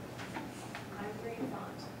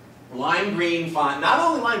 Lime green font, not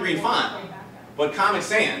only lime green font, but Comic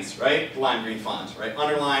Sans, right? Lime green font, right?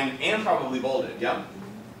 Underlined and probably bolded, yep.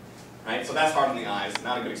 Right, so that's hard on the eyes,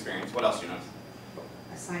 not a good experience. What else do you notice?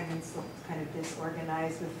 Assignments look kind of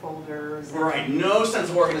disorganized with folders. Right, no sense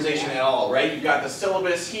of organization at all, right? You've got the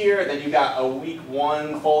syllabus here, then you've got a week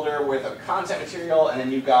 1 folder with a content material, and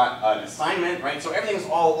then you've got an assignment, right? So everything's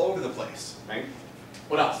all over the place, right?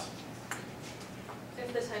 What else?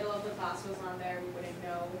 If the title of the class was on there, we wouldn't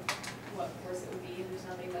know what course it would be. There's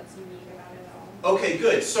nothing that's unique about it at all. Okay,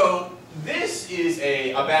 good. So this is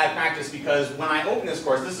a bad practice because when I opened this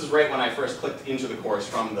course, this is right when I first clicked into the course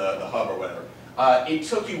from the hub or whatever. It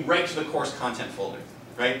took you right to the course content folder,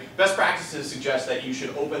 right? Best practices suggest that you should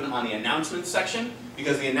open on the announcements section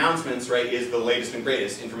because the announcements, right, is the latest and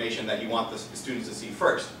greatest information that you want the students to see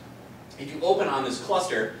first. If you open on this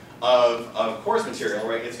cluster of course material,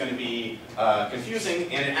 right, it's going to be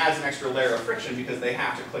confusing and it adds an extra layer of friction because they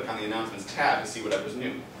have to click on the announcements tab to see whatever's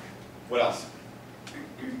new. What else?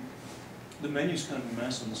 The menu's kind of a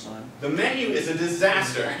mess on the side. The menu is a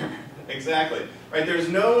disaster. Exactly. Right, there's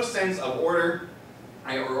no sense of order,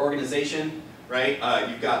 right, or organization, right?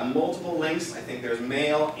 You've got multiple links. I think there's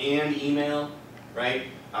mail and email, right?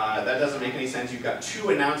 That doesn't make any sense. You've got 2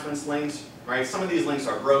 announcements linked, right? Some of these links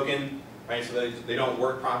are broken, right, so they don't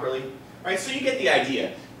work properly. Right, so you get the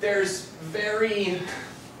idea. There's very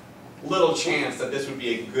little chance that this would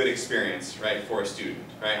be a good experience, right, for a student,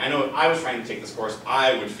 right? I know if I was trying to take this course,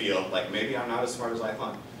 I would feel like maybe I'm not as smart as I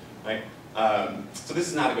thought, right? So this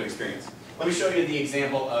is not a good experience. Let me show you the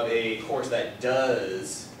example of a course that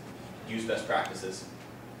does use best practices.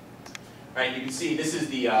 Right, you can see this is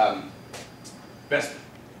the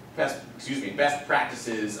best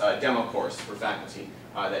practices demo course for faculty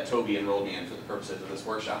that Toby enrolled me in for the purposes of this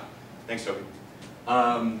workshop. Thanks, Toby.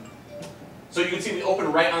 So you can see we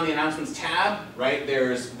open right on the announcements tab, right?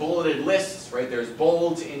 There's bulleted lists, right? There's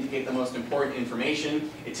bold to indicate the most important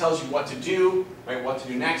information. It tells you what to do, right? What to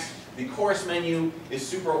do next. The course menu is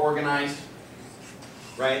super organized,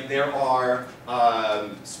 right? There are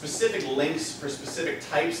specific links for specific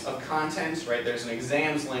types of content, right? There's an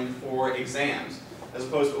exams link for exams, as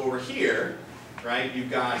opposed to over here, right? You've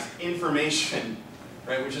got information,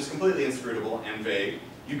 right? Which is completely inscrutable and vague.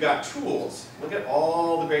 You've got tools. Look at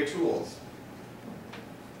all the great tools.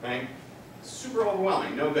 Right? Super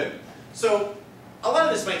overwhelming, no good. So a lot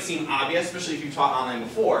of this might seem obvious, especially if you've taught online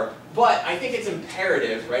before, but I think it's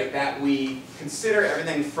imperative, right, that we consider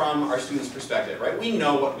everything from our students' perspective, right? We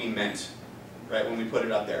know what we meant, right, when we put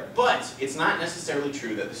it up there, but it's not necessarily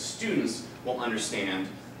true that the students will understand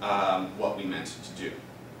what we meant to do.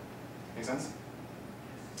 Make sense?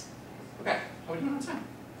 Okay, how are we doing on time?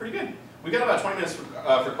 Pretty good. We've got about 20 minutes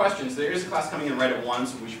for questions. There is a class coming in right at 1,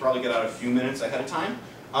 so we should probably get out a few minutes ahead of time.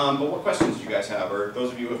 But what questions do you guys have, or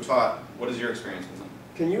those of you who have taught, what is your experience with them?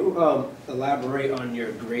 Can you elaborate on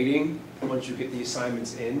your grading once you get the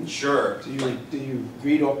assignments in? Sure. Do you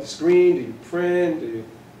read off the screen? Do you print? Do you...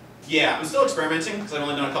 Yeah, I'm still experimenting because I've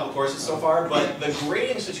only done a couple courses so far, but the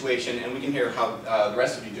grading situation, and we can hear how the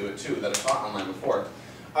rest of you do it too, that have taught online before.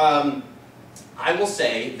 I will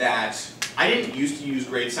say that I didn't used to use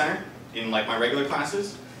Grade Center in like my regular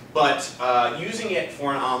classes, but using it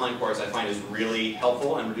for an online course I find is really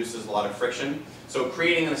helpful and reduces a lot of friction. So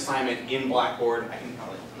creating an assignment in Blackboard, I can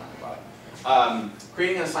probably talk about it.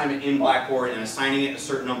 Creating an assignment in Blackboard and assigning it a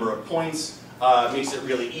certain number of points makes it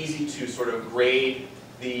really easy to sort of grade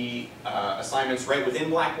the assignments right within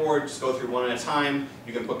Blackboard, just go through one at a time.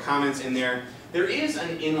 You can put comments in there. There is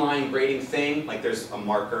an inline grading thing, like there's a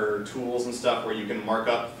marker tools and stuff where you can mark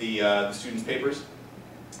up the students' papers.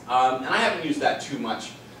 And I haven't used that too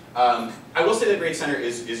much. I will say that Grade Center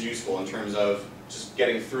is useful in terms of just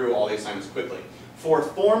getting through all the assignments quickly. For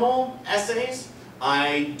formal essays,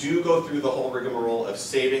 I do go through the whole rigmarole of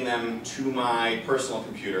saving them to my personal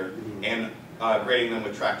computer and grading them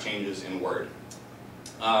with track changes in Word.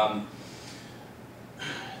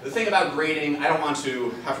 The thing about grading, I don't want to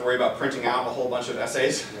have to worry about printing out a whole bunch of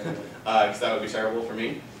essays, because that would be terrible for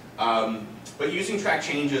me. But using track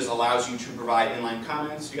changes allows you to provide inline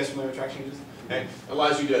comments. You guys familiar with track changes? Okay. It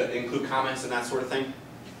allows you to include comments and that sort of thing.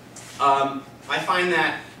 I find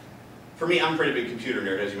that, for me, I'm a pretty big computer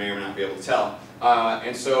nerd, as you may or may not be able to tell.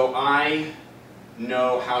 And so I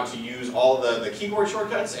know how to use all the keyboard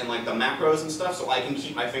shortcuts and like the macros and stuff, so I can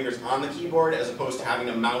keep my fingers on the keyboard as opposed to having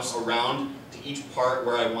to mouse around to each part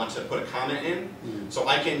where I want to put a comment in. So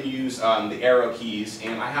I can use the arrow keys,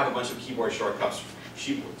 and I have a bunch of keyboard shortcuts.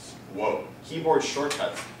 Keyboard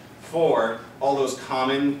shortcuts for all those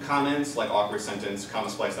common comments like awkward sentence, comma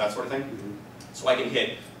splice, that sort of thing. So I can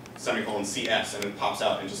hit semicolon CS and it pops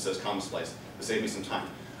out and just says comma splice to save me some time.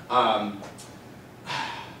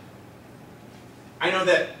 I know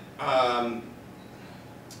that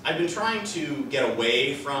I've been trying to get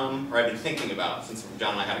away from, or I've been thinking about, since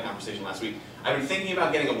John and I had a conversation last week, I've been thinking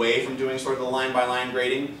about getting away from doing sort of the line-by-line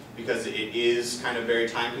grading because it is kind of very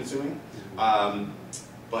time-consuming.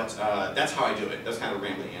 But that's how I do it. That's kind of a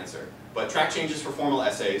rambling answer. But track changes for formal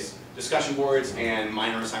essays, discussion boards, and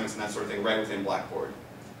minor assignments and that sort of thing right within Blackboard.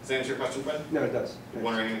 Does that answer your question, Fred? No, it does. You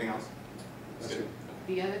wondering anything else? That's good.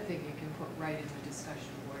 The other thing you can put right in the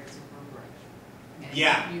discussion board is a rubric. And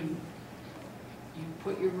Yeah. You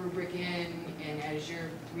put your rubric in, and as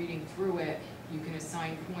you're reading through it, you can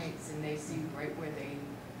assign points, and they see right where they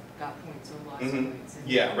got points or lost points. And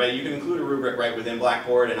yeah, right. You can include a rubric right within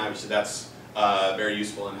Blackboard, and obviously that's very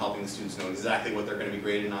useful in helping the students know exactly what they're going to be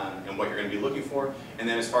graded on and what you're going to be looking for. And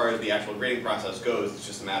then as far as the actual grading process goes, it's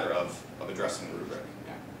just a matter of addressing the rubric.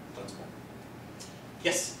 Yeah, that's cool.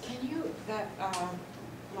 Yes? Can you, that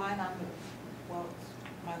line on the, well,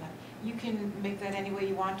 my line, you can make that any way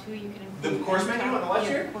you want to, you can include. The course menu on the left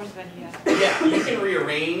here? Yeah, the course menu, yeah. Yeah, you can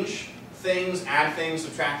rearrange things, add things,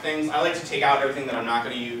 subtract things. I like to take out everything that I'm not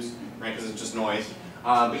going to use, right, because it's just noise.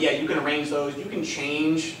 But yeah, you can arrange those. You can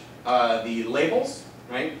change the labels,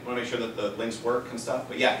 right? You want to make sure that the links work and stuff.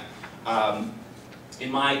 But yeah,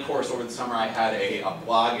 in my course over the summer, I had a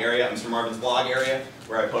blog area, Mr. Marvin's blog area,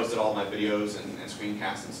 where I posted all my videos and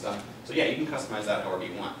screencasts and stuff. So yeah, you can customize that however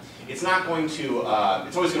you want. It's not going to,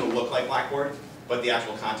 it's always going to look like Blackboard, but the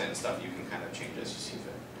actual content and stuff you can kind of change as you see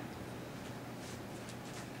fit.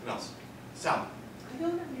 What else? Sal? I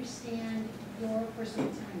don't understand your personal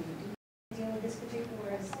time. You deal with this particular,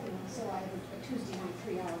 whereas, so I have a Tuesday night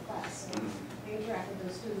 3-hour class, so I interact with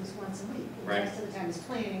those students once a week. And the rest of the time is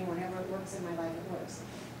planning, whenever it works in my life, it works.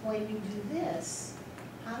 When you do this,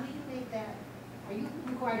 how do you make that, are you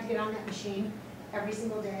required to get on that machine every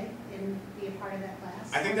single day and be a part of that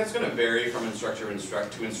class? I think that's going to vary from instructor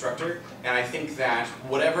to instructor, and I think that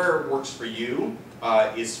whatever works for you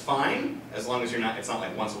is fine, as long as you're not, it's not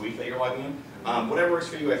like once a week that you're logging in. Whatever works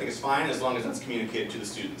for you I think is fine, as long as that's communicated to the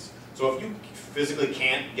students. So if you physically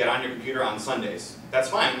can't get on your computer on Sundays, that's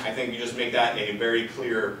fine. I think you just make that a very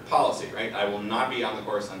clear policy, right? I will not be on the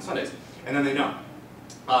course on Sundays, and then they know.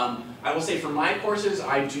 I will say for my courses,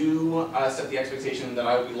 I do set the expectation that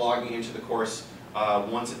I will be logging into the course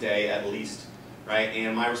once a day at least, right?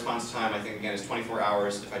 And my response time, I think, again, is 24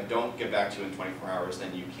 hours. If I don't get back to you in 24 hours,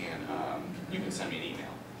 then you can send me an email.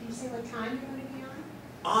 Do you say what time you're going to be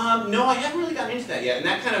on? No, I haven't really gotten into that yet, and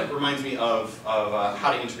that kind of reminds me of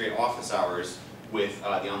how to integrate office hours with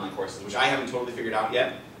the online courses, which I haven't totally figured out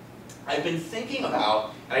yet. I've been thinking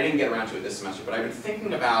about, and I didn't get around to it this semester, but I've been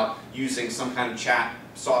thinking about using some kind of chat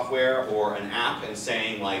software or an app and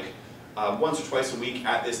saying like, once or twice a week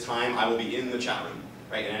at this time, I will be in the chat room,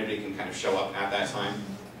 right? And anybody can kind of show up at that time.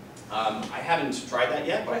 I haven't tried that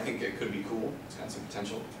yet, but I think it could be cool. It's got some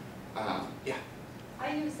potential. Yeah.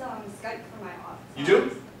 I use Skype for my office. You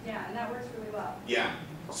do? Yeah, and that works really well. Yeah.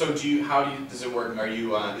 So does it work? Are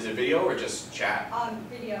you, is it video or just chat?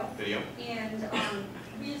 Video. Video. And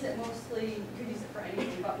we use it mostly, you could use it for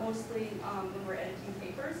anything, but mostly when we're editing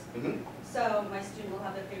papers. Mm-hmm. So my student will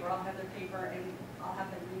have their paper, I'll have their paper, and I'll have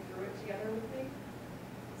them read through it together with me.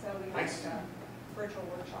 So we have Nice. like a virtual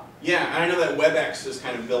workshop. Yeah, and I know that WebEx is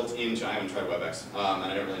kind of built into, I haven't tried WebEx, and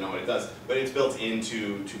I don't really know what it does, but it's built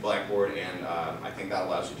into Blackboard, and I think that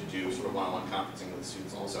allows you to do sort of one-on-one conferencing with the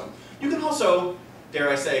students also. You can also,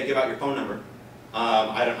 dare I say, give out your phone number.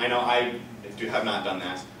 I know I have not done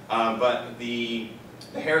that, but the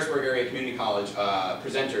Harrisburg Area Community College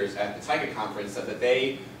presenters at the TICA conference said that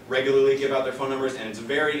they regularly give out their phone numbers, and it's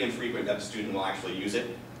very infrequent that the student will actually use it,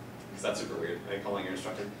 because that's super weird, right, calling your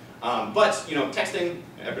instructor. But, you know, texting,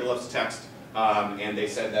 everybody loves to text, and they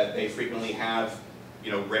said that they frequently have,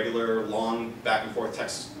 you know, regular, long, back and forth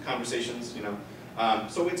text conversations, you know.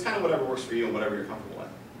 So it's kind of whatever works for you and whatever you're comfortable with.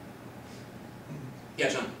 Yeah,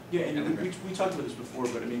 John? Yeah, and we talked about this before,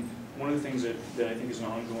 but I mean, one of the things that I think is an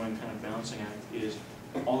ongoing kind of balancing act is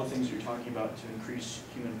all the things you're talking about to increase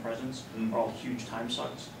human presence are all huge time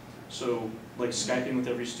sucks. So, like Skyping with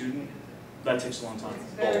every student, that takes a long time.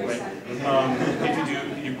 It's very Right. exciting.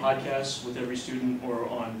 If you do podcasts with every student or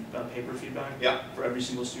on paper feedback for every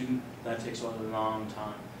single student, that takes a long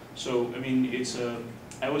time. So, I mean,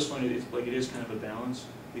 I always find it is kind of a balance,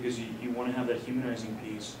 because you want to have that humanizing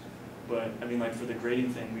piece, but I mean, like for the grading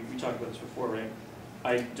thing, we talked about this before, right?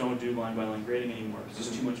 I don't do line-by-line grading anymore because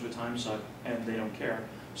it's too much of a time suck and they don't care.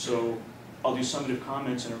 So I'll do summative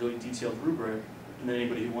comments in a really detailed rubric, and then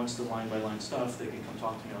anybody who wants the line-by-line stuff, they can come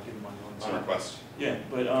talk to me, I'll give them line-by-line stuff. On request. Yeah,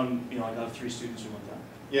 but you know, I got 3 students who want that.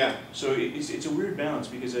 Yeah. So it's a weird balance,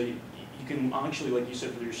 because you can actually, like you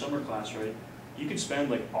said, for your summer class, right? You can spend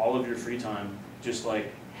like all of your free time just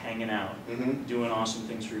like hanging out, doing awesome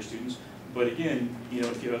things for your students. But again, you know,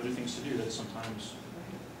 if you have other things to do, that's sometimes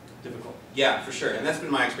difficult. Yeah, for sure, and that's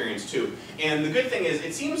been my experience too. And the good thing is,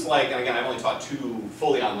 it seems like, and again, I've only taught 2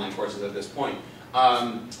 fully online courses at this point,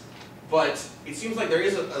 but it seems like there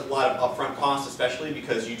is a lot of upfront costs, especially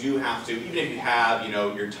because you do have to, even if you have, you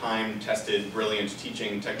know, your time-tested, brilliant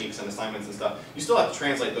teaching techniques and assignments and stuff, you still have to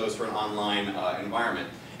translate those for an online environment.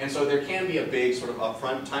 And so there can be a big sort of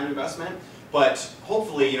upfront time investment, but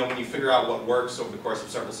hopefully, you know, when you figure out what works over the course of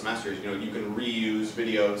several semesters, you know, you can reuse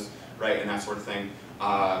videos, right, and that sort of thing,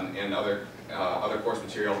 and other course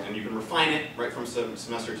material, and you can refine it right from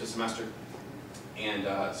semester to semester. And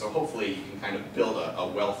so hopefully you can kind of build a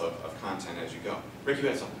wealth of content as you go. Rick, you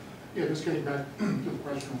had something? Yeah, just getting back to the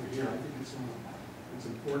question over here, I think it's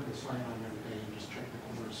important to sign on every day and just check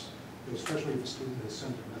the course, especially if a student has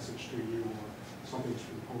sent a message to you or something's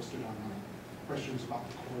been posted on questions about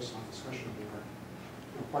the course on discussion board.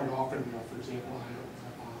 You know, quite often, you know, for example, I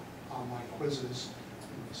have online quizzes.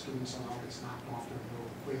 You know, the student somehow gets knocked off in the middle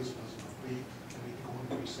of the quiz, doesn't complete, and they can go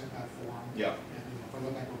and reset that form. Yeah. And you know, if I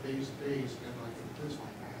let that go days and days, then like the quiz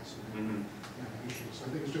might pass and then you know, an issue. So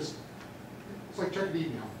I think it's like checking the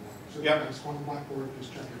email form. So it's on the Blackboard,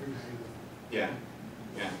 just check every day. Yeah.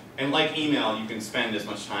 Yeah, and like email, you can spend as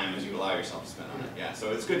much time as you allow yourself to spend on it. Yeah,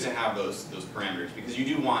 so it's good to have those parameters, because you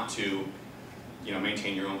do want to, you know,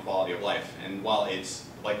 maintain your own quality of life. And while it's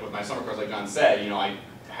like with my summer course, like John said, you know, I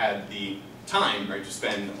had the time, right, to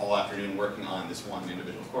spend all afternoon working on this one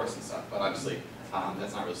individual course and stuff. But obviously,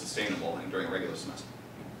 that's not really sustainable during a regular semester.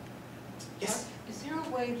 Yes. Is there a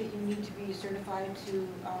way that you need to be certified to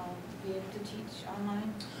be able to teach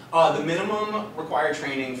online? The minimum required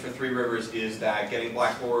training for Three Rivers is that getting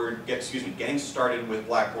started with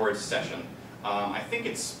Blackboard session. I think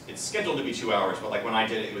it's scheduled to be 2 hours, but like when I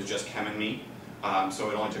did it, it was just Chem and me, so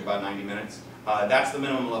it only took about 90 minutes. That's the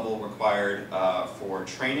minimum level required for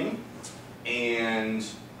training. And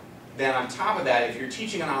then on top of that, if you're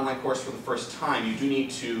teaching an online course for the first time, you do need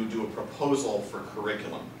to do a proposal for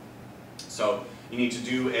curriculum. So you need to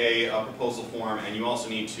do a proposal form, and you also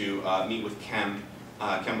need to meet with Ken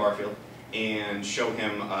Barfield, and show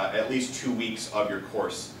him at least 2 weeks of your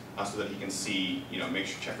course so that he can see, you know,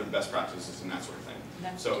 check for the best practices and that sort of thing. And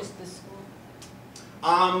that's so, just the school?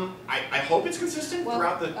 I hope it's consistent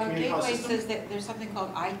throughout the community college system. Gateway says that there's something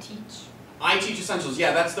called iTeach. iTeach Essentials,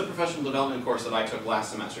 yeah, that's the professional development course that I took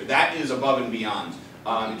last semester. That is above and beyond.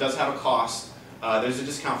 It does have a cost, There's a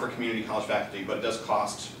discount for community college faculty, but it does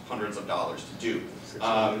cost hundreds of dollars to do.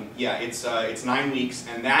 Yeah, it's 9 weeks,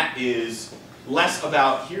 and that is less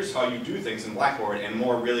about here's how you do things in Blackboard and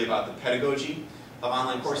more really about the pedagogy of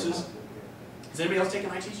online courses. Has anybody else taken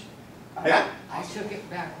iTeach? Yeah? I took it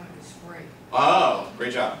back when it was free. Oh,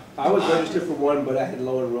 great job. I was registered for one, but I had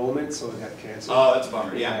low enrollment, so it got canceled. Oh, that's a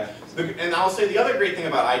bummer, yeah. And I'll say the other great thing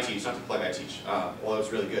about iTeach, not to plug iTeach, although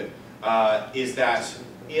it's really good, is that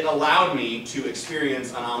it allowed me to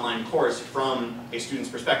experience an online course from a student's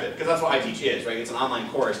perspective, because that's what iTeach is, right? It's an online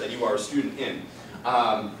course that you are a student in.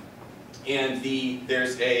 And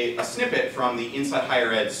there's a snippet from the Inside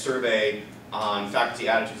Higher Ed survey on faculty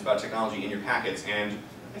attitudes about technology in your packets, and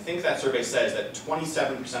I think that survey says that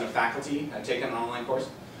 27% of faculty have taken an online course,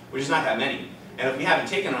 which is not that many. And if we haven't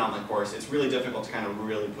taken an online course, it's really difficult to kind of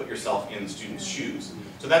really put yourself in the student's shoes.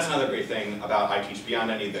 So that's another great thing about iTeach,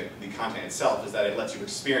 beyond any of the content itself, is that it lets you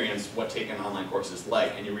experience what taking an online course is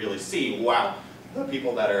like, and you really see, wow, the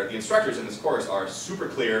people that are the instructors in this course are super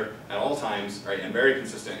clear at all times, right, and very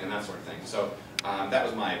consistent and that sort of thing. So that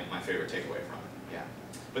was my favorite takeaway from it, yeah.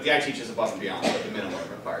 But the iTeach is above and beyond the minimum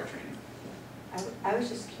required training. I was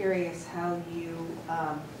just curious how you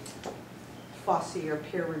foster your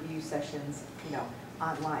peer review sessions,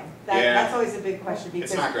 online. Yeah. That's always a big question,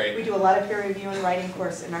 because It's not great. we do a lot of peer review and writing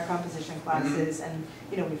course in our composition classes, and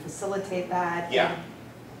we facilitate that. Yeah. And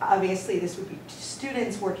obviously, this would be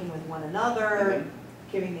students working with one another,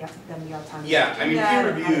 giving them the autonomy. Yeah, I mean, peer How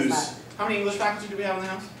does reviews. that- How many English faculty do we have in the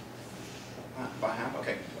house? About half.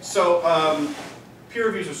 Okay. So peer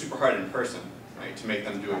reviews are super hard in person, right? To make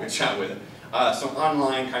them do a good job with it. So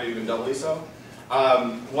online, kind of even doubly so.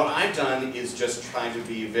 What I've done is just try to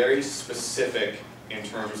be very specific in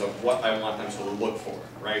terms of what I want them to look for,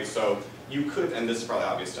 right? So you could, and this is probably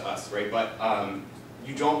obvious to us, right? But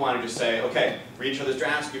you don't want to just say, okay, read each other's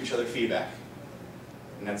drafts, give each other feedback,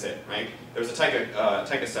 and that's it, right? There was a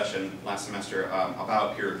TICA session last semester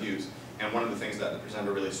about peer reviews, and one of the things that the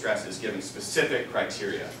presenter really stressed is giving specific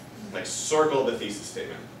criteria, like circle the thesis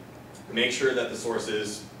statement. Make sure that the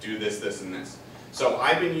sources do this, this, and this. So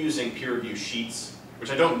I've been using peer review sheets,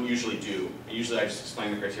 which I don't usually do. Usually I just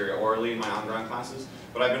explain the criteria orally in my on-ground classes,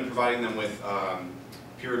 but I've been providing them with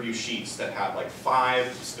peer review sheets that have like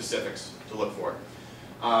 5 specifics to look for.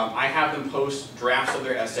 I have them post drafts of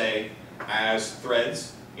their essay as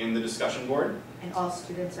threads in the discussion board. And all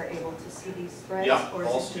students are able to see these threads? Yeah, or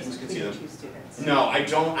all is it students just can see between them. 2 students? No, I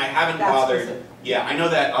don't. I haven't That's bothered. specific. Yeah, I know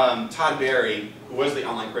that Todd Barry, who was the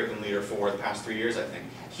online curriculum leader for the past 3 years, I think,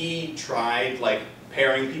 he tried like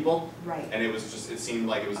pairing people, Right. and it was just, it seemed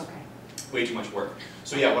like it was Okay. way too much work.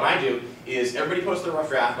 So yeah, what I do is everybody posts their rough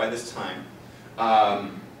draft by this time.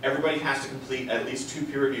 Everybody has to complete at least 2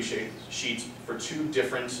 peer review sheets for 2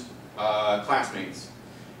 different classmates,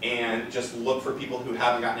 and just look for people who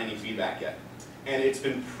haven't gotten any feedback yet. And it's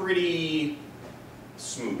been pretty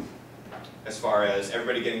smooth as far as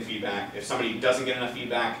everybody getting feedback. If somebody doesn't get enough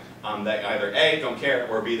feedback, they either A, don't care,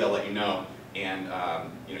 or B, they'll let you know, and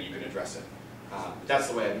you can address it. But that's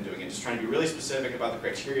the way I've been doing it, just trying to be really specific about the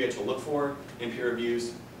criteria to look for in peer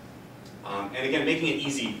reviews. And again, making it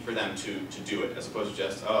easy for them to do it, as opposed to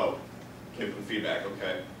just, oh, give them feedback,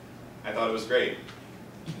 okay. I thought it was great.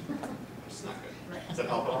 It's not good. Does that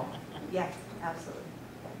help at all? Yeah, absolutely.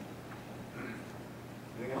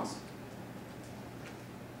 Anything else?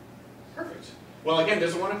 Perfect. Well, again,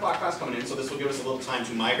 there's a 1 o'clock class coming in, so this will give us a little time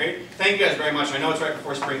to migrate. Thank you guys very much. I know it's right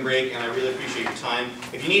before spring break, and I really appreciate your time.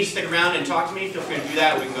 If you need to stick around and talk to me, feel free to do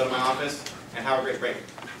that. We can go to my office, and have a great break.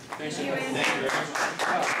 Thanks. Thank you. Thank you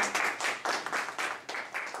very much.